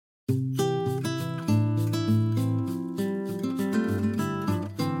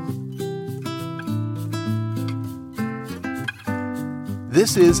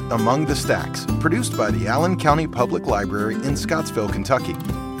This is Among the Stacks, produced by the Allen County Public Library in Scottsville, Kentucky,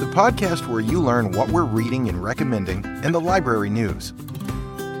 the podcast where you learn what we're reading and recommending in the library news.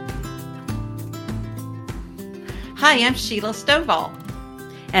 Hi, I'm Sheila Stovall.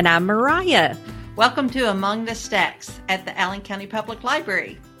 And I'm Mariah. Welcome to Among the Stacks at the Allen County Public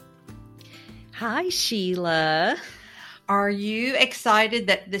Library. Hi, Sheila. Are you excited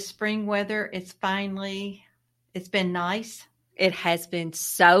that the spring weather is it's been nice? It has been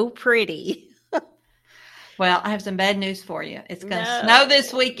so pretty. Well, I have some bad news for you. It's going to snow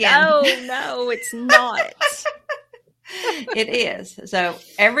this weekend. No, it's not. It is. So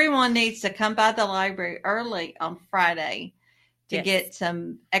everyone needs to come by the library early on Friday to get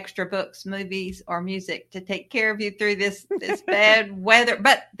some extra books, movies, or music to take care of you through this bad weather.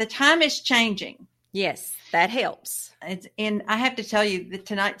 But the time is changing. Yes, that helps. And I have to tell you that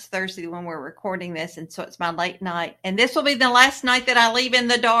tonight's Thursday when we're recording this, and so it's my late night. And this will be the last night that I leave in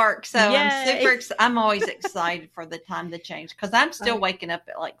the dark. So I'm always excited for the time to change because I'm still waking up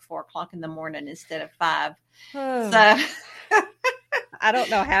at like 4 o'clock in the morning instead of 5. So I don't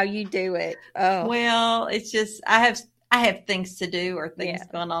know how you do it. Oh, well, it's just I have things to do or things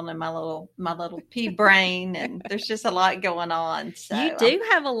going on in my little pea brain, and there's just a lot going on. So you do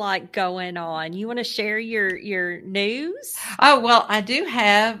have a lot going on. You want to share your news? Oh, well, I do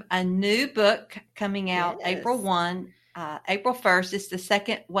have a new book coming out April 1. April 1st. It's the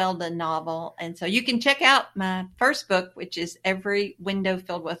second Weldon novel. And so you can check out my first book, which is Every Window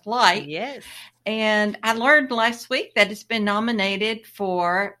Filled with Light. Yes. And I learned last week that it's been nominated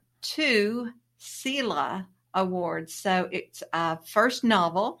for 2 CELA awards. So it's a first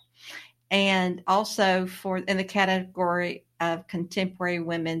novel and also in the category of contemporary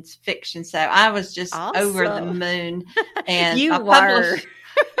women's fiction. So I was just over the moon. And you were.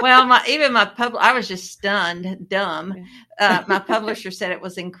 Well, I was just stunned, dumb. My publisher said it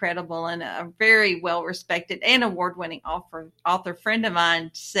was incredible, and a very well-respected and award-winning author friend of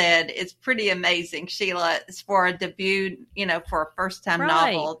mine said it's pretty amazing, Sheila. It's for a debut, for a first-time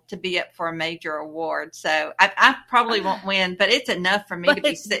novel to be up for a major award. So I probably won't win, but it's enough for me to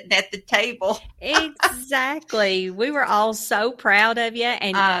be sitting at the table. Exactly. We were all so proud of you,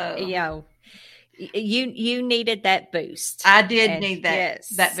 and You needed that boost. I did need that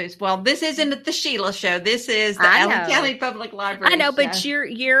boost. Well, this isn't the Sheila Show. This is the Allen County Public Library. I know, but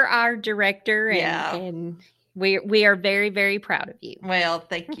you're our director, and we are very, very proud of you. Well,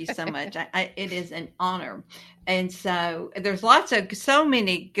 thank you so much. It is an honor. And so there's so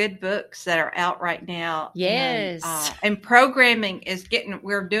many good books that are out right now. Yes. And programming is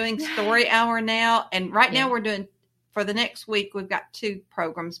we're doing Story Hour now, and right now we're doing. For the next week, we've got 2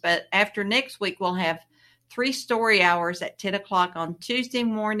 programs, but after next week, we'll have 3 story hours at 10 o'clock on Tuesday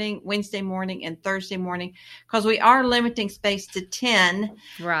morning, Wednesday morning, and Thursday morning, because we are limiting space to 10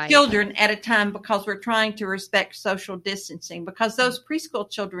 children at a time because we're trying to respect social distancing because those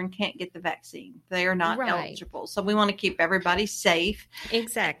preschool children can't get the vaccine. They are not eligible. So we want to keep everybody safe.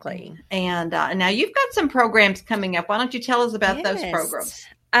 Exactly. And now you've got some programs coming up. Why don't you tell us about those programs?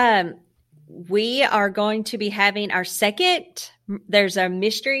 We are going to be having our there's a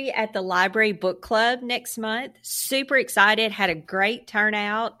Mystery at the Library book club next month. Super excited. Had a great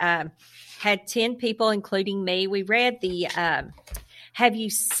turnout. Had 10 people, including me. We read the Have You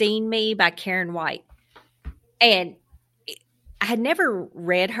Seen Me by Karen White. And I had never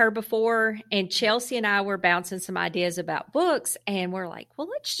read her before. And Chelsea and I were bouncing some ideas about books. And we're like, well,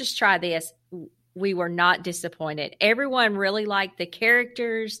 let's just try this. We were not disappointed. Everyone really liked the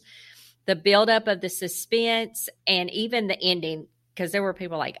characters, the buildup of the suspense, and even the ending, because there were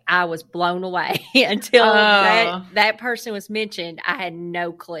people like, I was blown away until that person was mentioned. I had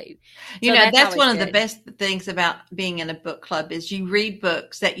no clue. That's one of the best things about being in a book club is you read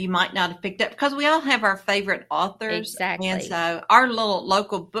books that you might not have picked up because we all have our favorite authors. Exactly. And so our little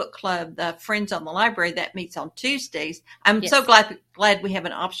local book club, the Friends on the Library, that meets on Tuesdays. I'm so glad we have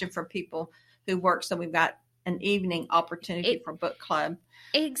an option for people who work. So we've got an evening opportunity for book club.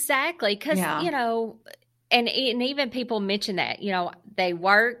 Exactly. Because, and even people mention that, they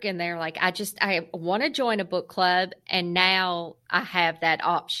work and they're like, I want to join a book club. And now I have that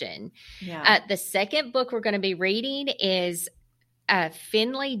option. Yeah. The second book we're going to be reading is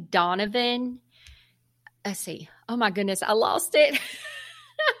Finley Donovan. Let's see. Oh my goodness. I lost it.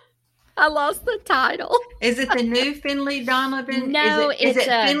 I lost the title. Is it the new Finley Donovan? No, is it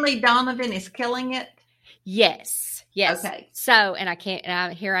Finley Donovan is Killing It? Yes. Okay. So, and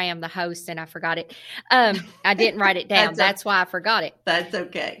here I am, the host, and I forgot it. I didn't write it down. That's why I forgot it. That's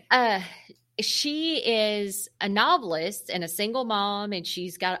okay. She is a novelist and a single mom, and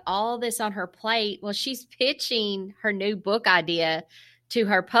she's got all this on her plate. Well, she's pitching her new book idea to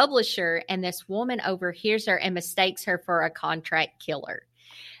her publisher, and this woman overhears her and mistakes her for a contract killer.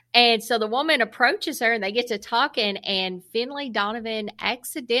 And so the woman approaches her and they get to talking, and Finley Donovan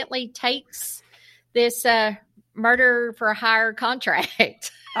accidentally takes this murder for hire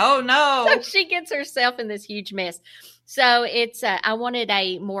contract. Oh, no. So she gets herself in this huge mess. So it's I wanted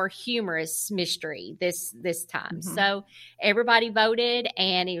a more humorous mystery this time. Mm-hmm. So everybody voted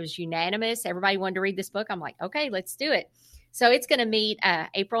and it was unanimous. Everybody wanted to read this book. I'm like, okay, let's do it. So it's going to meet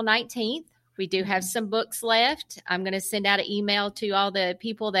April 19th. We do have some books left. I'm going to send out an email to all the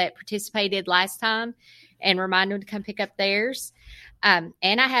people that participated last time and remind them to come pick up theirs. And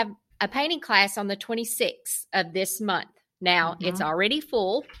I have a painting class on the 26th of this month. Now, it's already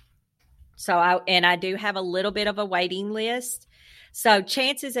full. So I do have a little bit of a waiting list. So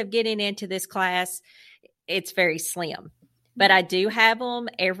chances of getting into this class, it's very slim. But I do have them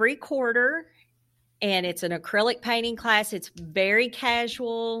every quarter. And it's an acrylic painting class. It's very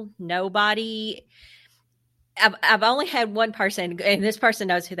casual. Nobody. I've only had one person, and this person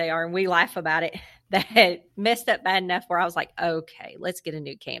knows who they are, and we laugh about it, that messed up bad enough where I was like, okay, let's get a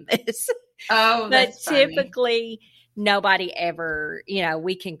new canvas. Oh, that's but typically nobody ever,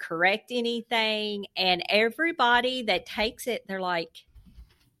 we can correct anything. And everybody that takes it, they're like,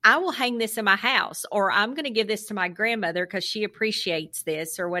 I will hang this in my house, or I'm going to give this to my grandmother because she appreciates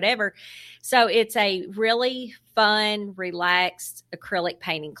this or whatever. So it's a really fun, relaxed acrylic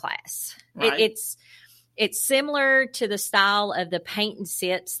painting class. Right. It's similar to the style of the paint and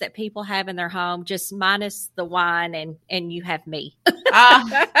sips that people have in their home, just minus the wine and you have me.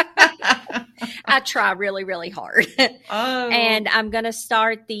 I try really, really hard. Oh. And I'm going to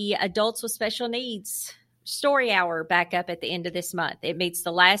start the Adults with Special Needs Story Hour back up at the end of this month. It meets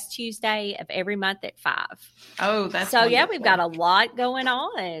the last Tuesday of every month at 5. Oh, that's so wonderful. Yeah, we've got a lot going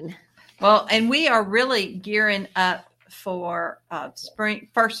on. Well, and we are really gearing up for spring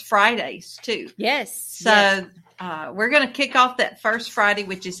First Fridays too. Yes. So we're going to kick off that First Friday,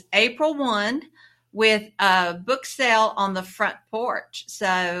 which is April 1, with a book sale on the front porch.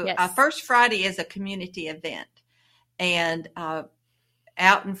 So First Friday is a community event, and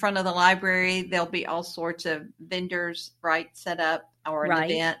out in front of the library, there'll be all sorts of vendors, set up, or an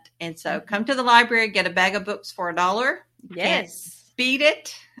event. And so come to the library, get a bag of books for $1. Yes. Beat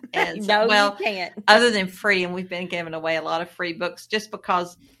it. And no, you can't. Other than free, and we've been giving away a lot of free books just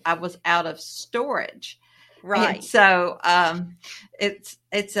because I was out of storage. Right. And so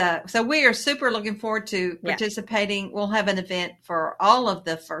so we are super looking forward to participating. Yeah. We'll have an event for all of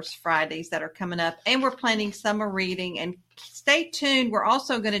the First Fridays that are coming up, and we're planning summer reading. And stay tuned. We're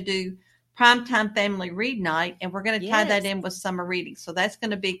also going to do Primetime Family Read Night, and we're going to tie that in with summer reading. So that's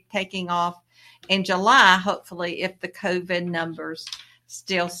going to be taking off in July, hopefully, if the COVID numbers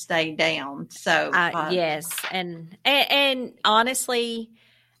still stay down. So yes, and honestly,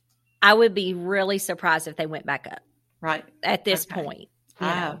 I would be really surprised if they went back up. Right at this point.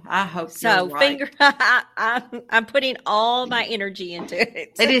 I hope so. Right. I'm putting all my energy into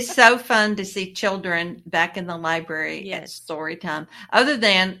it. It is so fun to see children back in the library at story time. Other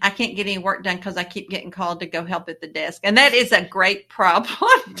than I can't get any work done because I keep getting called to go help at the desk, and that is a great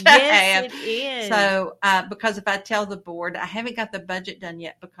problem to have. It is. So because if I tell the board I haven't got the budget done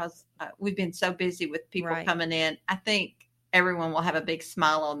yet because we've been so busy with people coming in, I think everyone will have a big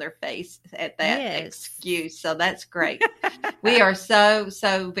smile on their face at that excuse. So that's great. We are so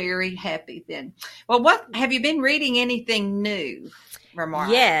very happy then. Well, what have you been reading? Anything new,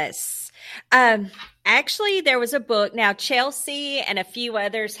 Ramara? Yes. Actually, there was a book. Now, Chelsea and a few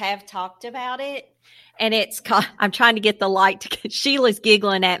others have talked about it. And it's called, I'm trying to get the light to, Sheila's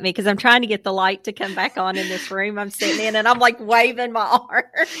giggling at me because I'm trying to get the light to come back on in this room I'm sitting in, and I'm like waving my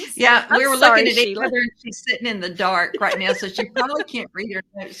arms. Yeah, we were looking at each other, and she's sitting in the dark right now, so she probably can't read her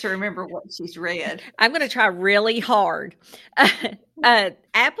notes to remember what she's read. I'm going to try really hard.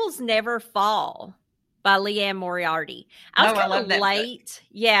 Apples Never Fall by Liane Moriarty. I was kind of late. Book.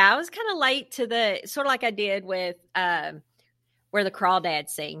 Yeah, I was kind of late to the, sort of like I did with Where the Crawdads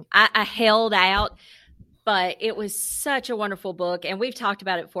Sing. I held out. But it was such a wonderful book, and we've talked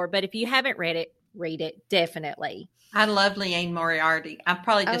about it before. But if you haven't read it, read it, definitely. I love Liane Moriarty. I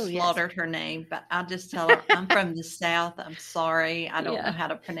probably just slaughtered her name, but I'll just tell her, I'm from the South. I'm sorry. I don't know how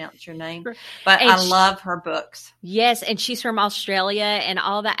to pronounce your name. But I love her books. Yes, and she's from Australia, and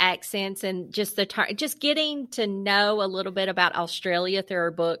all the accents and just just getting to know a little bit about Australia through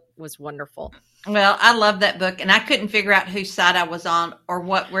her book was wonderful. Well, I love that book, and I couldn't figure out whose side I was on, or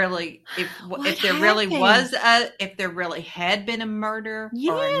what really, if there really was if there really had been a murder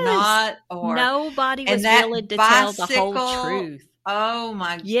or not, or nobody was willing to tell the whole truth. Oh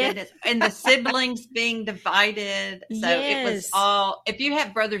my Yeah. goodness. And the siblings being divided. So it was Yes. all, if you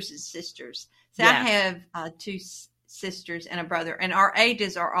have brothers and sisters. So I Yeah. have two sisters and a brother, and our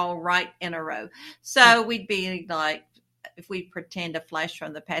ages are all right in a row. So we'd be like, if we pretend a flash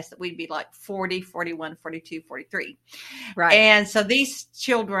from the past, that we'd be like 40, 41, 42, 43. Right. And so these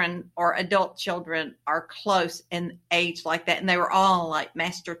children or adult children are close in age like that. And they were all like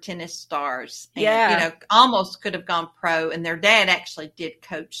master tennis stars. And, Yeah. you know, almost could have gone pro. And their dad actually did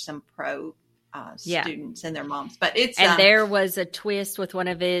coach some pro students and their moms. But it's and there was a twist with one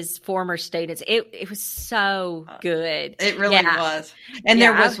of his former students. It was so good. It really was. And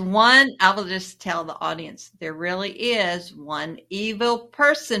there was one, I will just tell the audience, there really is one evil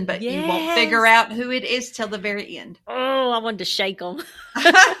person, but you won't figure out who it is till the very end. Oh, I wanted to shake them.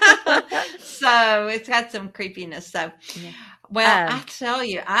 So it's got some creepiness. So, well, I tell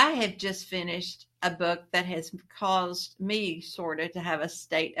you, I have just finished a book that has caused me sort of to have a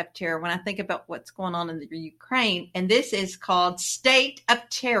state of terror when I think about what's going on in the Ukraine. And this is called State of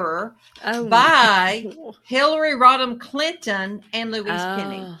Terror by Hillary Rodham Clinton and Louise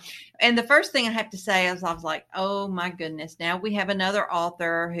Penny. And the first thing I have to say is I was like, oh my goodness, now we have another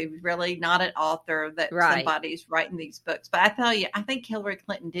author who's really not an author that somebody's writing these books. But I tell you, I think Hillary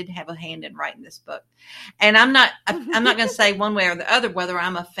Clinton did have a hand in writing this book. And I'm not going to say one way or the other whether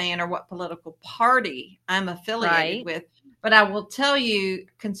I'm a fan or what political party I'm affiliated with. But I will tell you,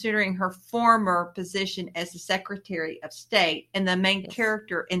 considering her former position as the Secretary of State, and the main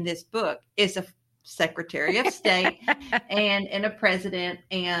character in this book is a Secretary of State and a president,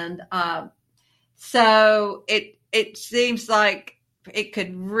 and so it seems like it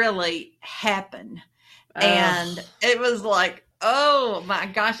could really happen. And it was like, oh my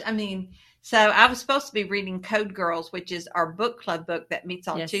gosh, I mean, so I was supposed to be reading Code Girls, which is our book club book that meets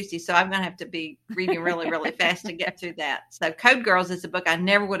on Tuesday, so I'm going to have to be reading really really fast to get through that. So Code Girls is a book I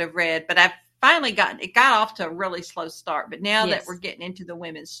never would have read, but I've finally got off to a really slow start, but now that we're getting into the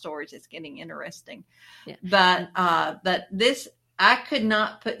women's stories, it's getting interesting. But this, I could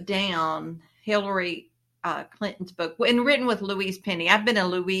not put down Hillary Clinton's book, and written with Louise Penny. I've been a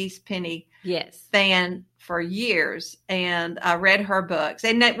Louise Penny fan for years, and I read her books,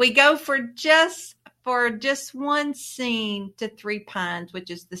 and that we go for just one scene to Three Pines, which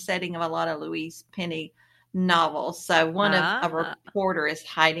is the setting of a lot of Louise Penny novels. So a reporter is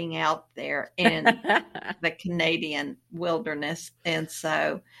hiding out there in the Canadian wilderness, and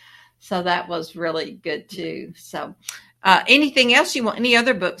so that was really good too. So anything else you want, any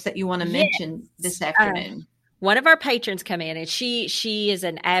other books that you want to mention this afternoon? One of our patrons come in, and she is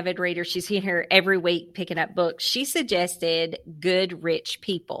an avid reader. She's in here every week picking up books. She suggested Good Rich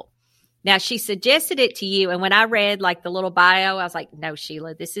People. Now, she suggested it to you, and when I read like the little bio, I was like, no,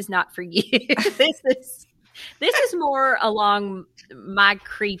 Sheila, this is not for you. This is more along my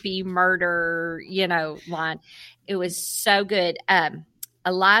creepy murder, line. It was so good.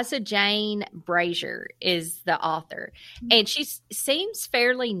 Eliza Jane Brazier is the author, and she seems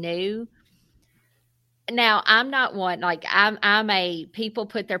fairly new. Now, I'm not one, like I'm a people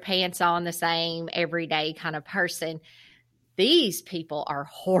put their pants on the same every day kind of person. These people are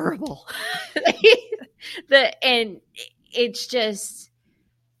horrible. And it's just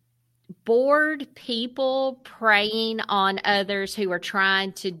bored people preying on others who are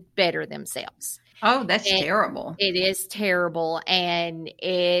trying to better themselves. Oh, that's terrible. It is terrible. And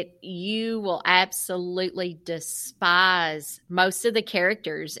you will absolutely despise most of the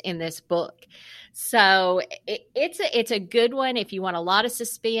characters in this book. So it's a good one if you want a lot of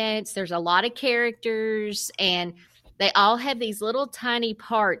suspense. There's a lot of characters, and they all have these little tiny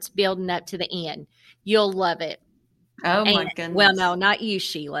parts building up to the end. You'll love it. Oh, my goodness. Well, no, not you,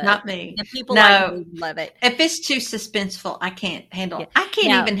 Sheila. Not me. The people like me love it. If it's too suspenseful, I can't handle it. I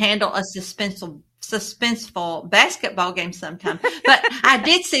can't even handle a suspenseful basketball game sometimes. But I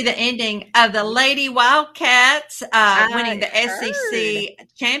did see the ending of the Lady Wildcats winning the SEC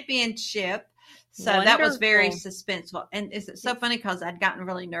championship. So that was very suspenseful. And it's so funny because I'd gotten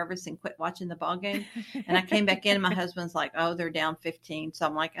really nervous and quit watching the ball game. And I came back in and my husband's like, oh, they're down 15. So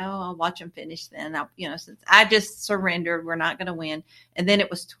I'm like, oh, I'll watch them finish then. Since I just surrendered, we're not going to win. And then it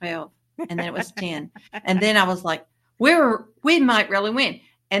was 12 and then it was 10. And then I was like, we might really win.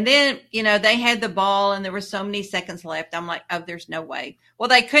 And then, they had the ball and there were so many seconds left. I'm like, oh, there's no way. Well,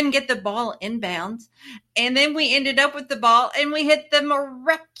 they couldn't get the ball inbounds. And then we ended up with the ball and we hit the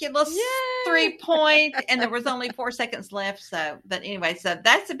miraculous 3-point and there was only 4 seconds left. But anyway, so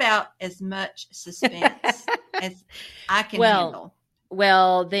that's about as much suspense as I can handle.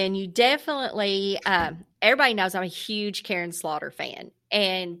 Well, then you definitely, everybody knows I'm a huge Karen Slaughter fan.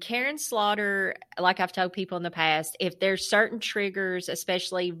 And Karen Slaughter, like I've told people in the past, if there's certain triggers,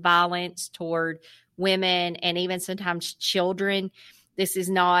 especially violence toward women and even sometimes children, this is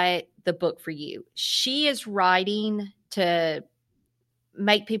not the book for you. She is writing to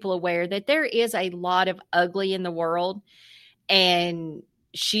make people aware that there is a lot of ugly in the world, and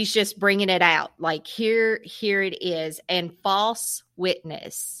she's just bringing it out. Like, here it is. And False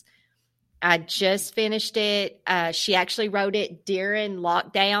Witness, I just finished it. She actually wrote it during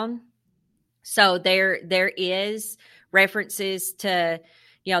lockdown. So there is references to,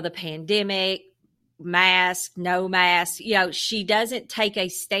 the pandemic, mask, no mask. She doesn't take a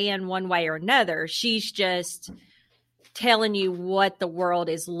stand one way or another. She's just telling you what the world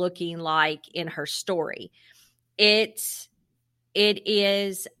is looking like in her story. It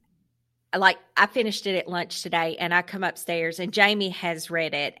is like, I finished it at lunch today, and I come upstairs and Jamie has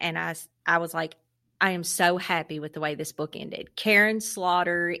read it, and I was like, I am so happy with the way this book ended. Karen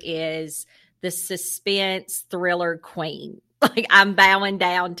Slaughter is the suspense thriller queen. Like, I'm bowing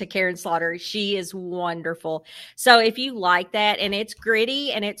down to Karen Slaughter. She is wonderful. So if you like that, and it's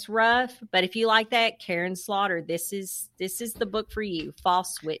gritty and it's rough, but if you like that, Karen Slaughter, this is the book for you.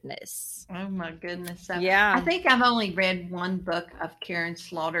 False Witness. Oh my goodness. So yeah. I think I've only read one book of Karen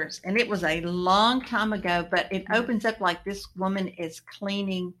Slaughter's, and it was a long time ago, but it opens up like this woman is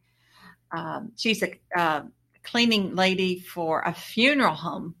cleaning. She's a cleaning lady for a funeral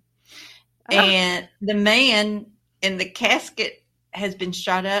home. Oh. And the man in the casket has been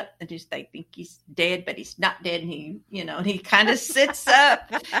shot up, and they think he's dead, but he's not dead. And he kind of sits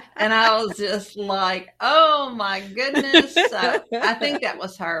up, and I was just like, oh my goodness. So I think that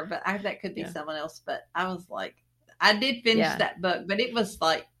was her, but that could be someone else. But I was like, I did finish that book, but it was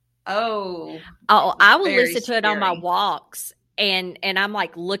like, I will listen to it on my walks, and I'm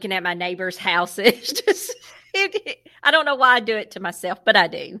like looking at my neighbor's houses. I don't know why I do it to myself, but I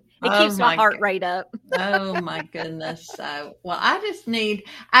do. It keeps my heart rate up. Oh my goodness. So, well, about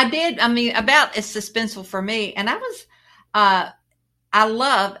as suspenseful for me. And I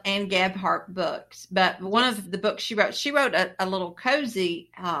love Anne Gabhart books, but one of the books she wrote a little cozy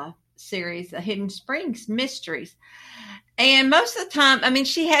series, the Hidden Springs Mysteries. And most of the time,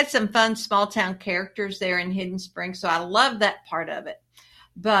 she had some fun small town characters there in Hidden Springs. So I love that part of it.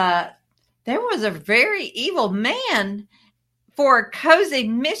 But there was a very evil man for a cozy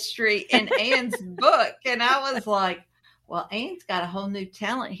mystery in Anne's book. And I was like, well, Anne's got a whole new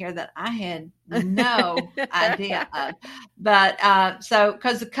talent here that I had no idea of. But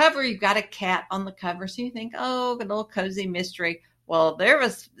because the cover, you've got a cat on the cover. So you think, a little cozy mystery. Well, there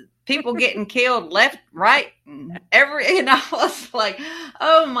was people getting killed left, right, and I was like,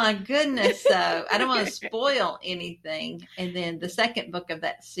 oh my goodness. So I don't want to spoil anything. And then the second book of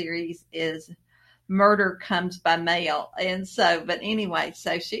that series is Murder Comes by Mail. And so, but anyway,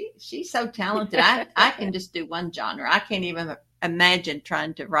 so she's so talented. I can just do one genre. I can't even imagine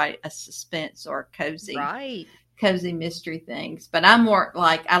trying to write a suspense or cozy mystery things. But I'm more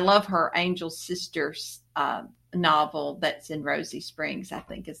like, I love her Angel Sisters novel that's in Rosie Springs, I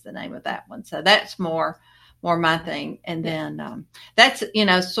think is the name of that one. So that's more my thing. And then that's,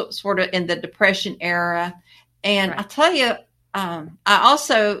 sort of in the Depression era. And I'll tell you, I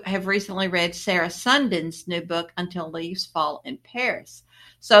also have recently read Sarah Sunden's new book, Until Leaves Fall in Paris.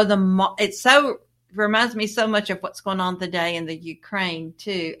 So it reminds me so much of what's going on today in the Ukraine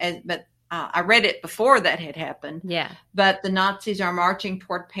too. But I read it before that had happened. Yeah. But the Nazis are marching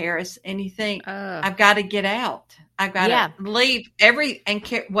toward Paris, and you think, I've got to get out. I've got to leave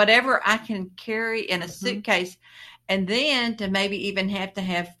whatever I can carry in a suitcase, and then to maybe even have to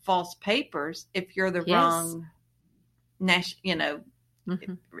have false papers if you're the wrong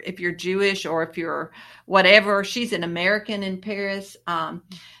if you're Jewish or if you're whatever. She's an American in Paris,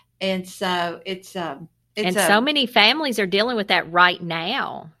 and so it's so many families are dealing with that right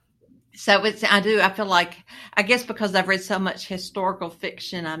now. So I feel like, I guess because I've read so much historical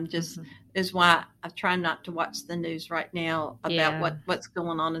fiction, I'm just, is why I try not to watch the news right now about what's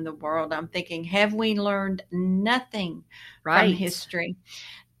going on in the world. I'm thinking, have we learned nothing from history?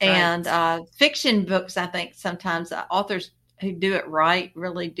 And fiction books, I think sometimes authors who do it right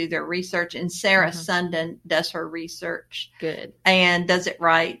really do their research. And Sarah Sunden does her research. Good. And does it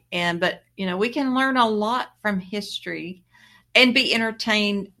right. But we can learn a lot from history and be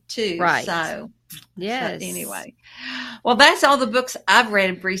entertained too. Right. So yes. So anyway, well, that's all the books I've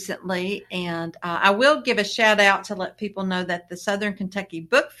read recently. And I will give a shout out to let people know that the Southern Kentucky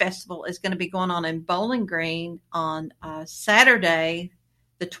Book Festival is going to be going on in Bowling Green on Saturday,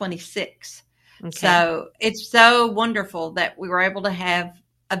 the 26th. Okay. So it's so wonderful that we were able to have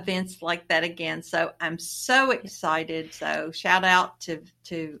events like that again. So I'm so excited. So shout out to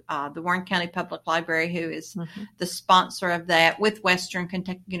the Warren County Public Library, who is the sponsor of that, with Western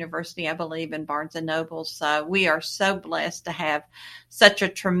Kentucky University, I believe, and Barnes and Noble. So we are so blessed to have such a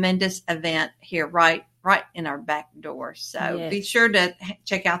tremendous event here right in our back door. So be sure to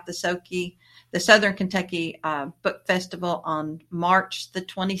check out the Southern Kentucky Book Festival on March the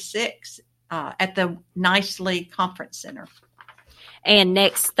 26th at the Nicely Conference Center. And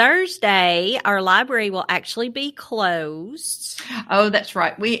next Thursday, our library will actually be closed. Oh, that's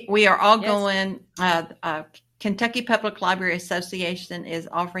right. We are all going. Kentucky Public Library Association is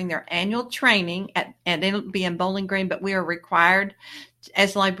offering their annual training and it'll be in Bowling Green, but we are required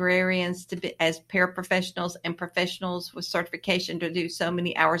as librarians to be, as paraprofessionals and professionals with certification, to do so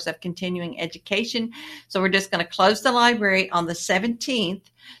many hours of continuing education. So we're just going to close the library on the 17th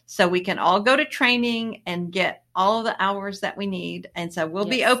so we can all go to training and get all of the hours that we need. And so we'll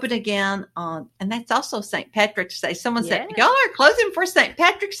be open again and that's also St. Patrick's Day. Someone said, y'all are closing for St.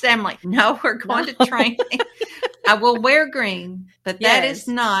 Patrick's Day. I'm like, no, we're going to training. I will wear green, but that is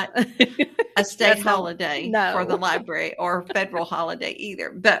not a state holiday for the library or federal holiday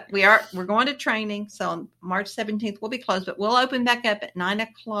either. But we're going to training. So on March 17th, we'll be closed, but we'll open back up at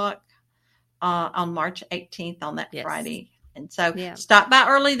 9:00 on March 18th on that Friday. And so stop by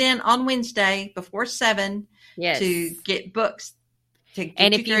early then on Wednesday before 7 to get books to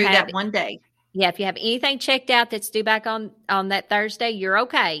get you through that one day. Yeah, if you have anything checked out that's due back on that Thursday, you're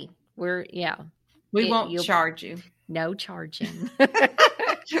okay. We won't charge you. No charging.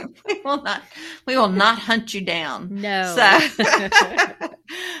 We will not hunt you down. No. So,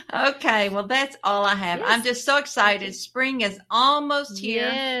 okay. Well, that's all I have. I'm just so excited. Spring is almost here.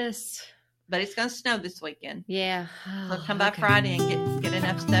 Yes. But it's going to snow this weekend. Yeah. So come by Friday and get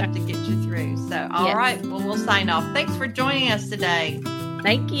enough stuff to get you through. So, all right. Well, we'll sign off. Thanks for joining us today.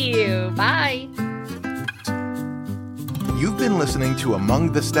 Thank you. Bye. You've been listening to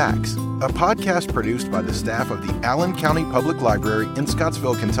Among the Stacks, a podcast produced by the staff of the Allen County Public Library in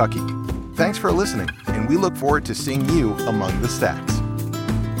Scottsville, Kentucky. Thanks for listening, and we look forward to seeing you among the stacks.